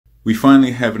We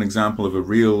finally have an example of a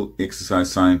real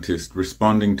exercise scientist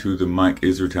responding to the Mike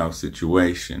Israetel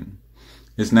situation.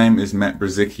 His name is Matt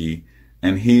Brzezicki,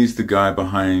 and he's the guy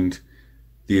behind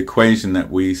the equation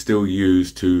that we still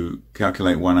use to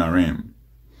calculate 1RM.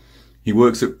 He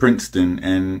works at Princeton,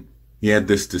 and he had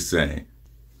this to say.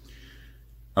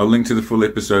 I'll link to the full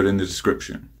episode in the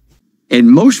description. And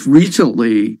most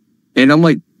recently, and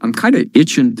I'm kind of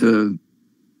itching to,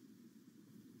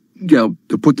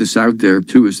 to put this out there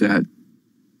too, is that,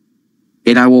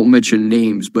 and I won't mention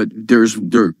names, but there's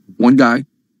one guy,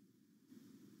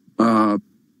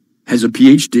 has a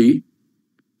PhD,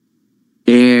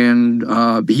 and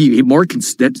he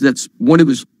markets that's one of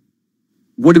his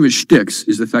shticks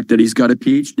is the fact that he's got a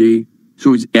PhD,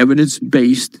 so he's evidence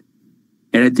based,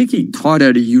 and I think he taught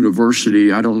at a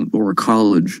university, or a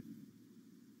college.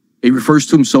 He refers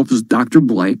to himself as Dr.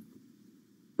 Blank,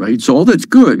 right? So all that's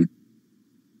good.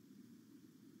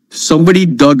 Somebody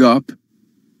dug up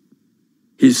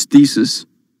his thesis,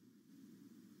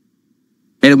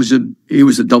 and it was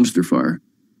a dumpster fire.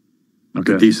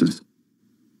 Okay. The thesis.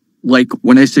 Like,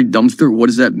 when I say dumpster, what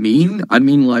does that mean? I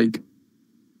mean, like,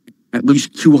 at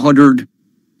least 200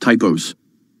 typos.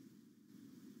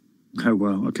 Oh,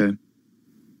 wow. Okay.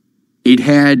 It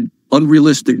had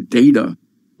unrealistic data.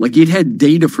 Like, it had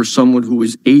data for someone who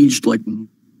was aged, like,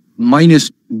 minus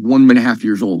 1.5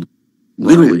 years old.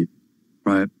 Literally.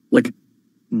 Right. Like,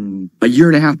 a year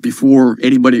and a half before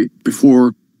that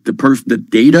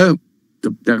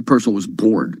person was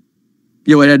born.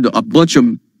 It had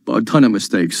a ton of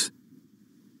mistakes.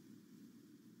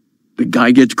 The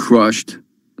guy gets crushed,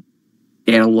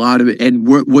 and a lot of it, and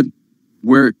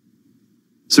where.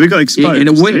 So he got exposed.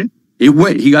 And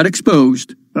he got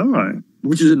exposed. All right.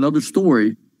 Which is another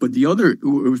story, but it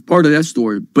was part of that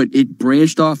story, but it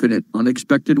branched off in an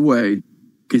unexpected way,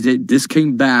 because this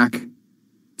came back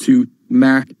to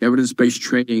Mac evidence-based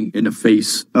training in the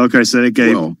face. Okay, so it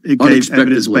gave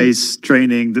evidence-based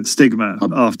training that stigma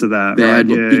after that. Bad,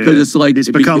 right? because it's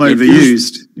become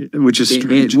overused, which is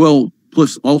strange.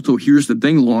 Plus also, here's the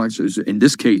thing, Lawrence, in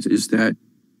this case, is that,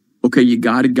 okay, you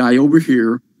got a guy over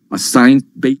here, a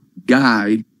science-based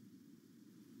guy.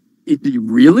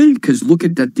 Really? Because look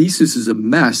at that thesis is a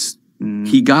mess.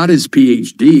 He got his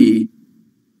PhD.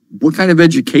 What kind of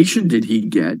education did he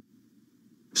get?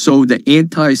 So the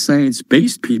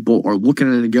anti-science-based people are looking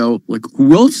at it and go, like,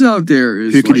 who else out there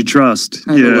is who can you trust?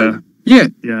 Yeah.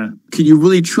 Can you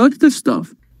really trust this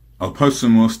stuff? I'll post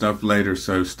some more stuff later,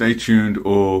 so stay tuned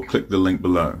or click the link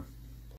below.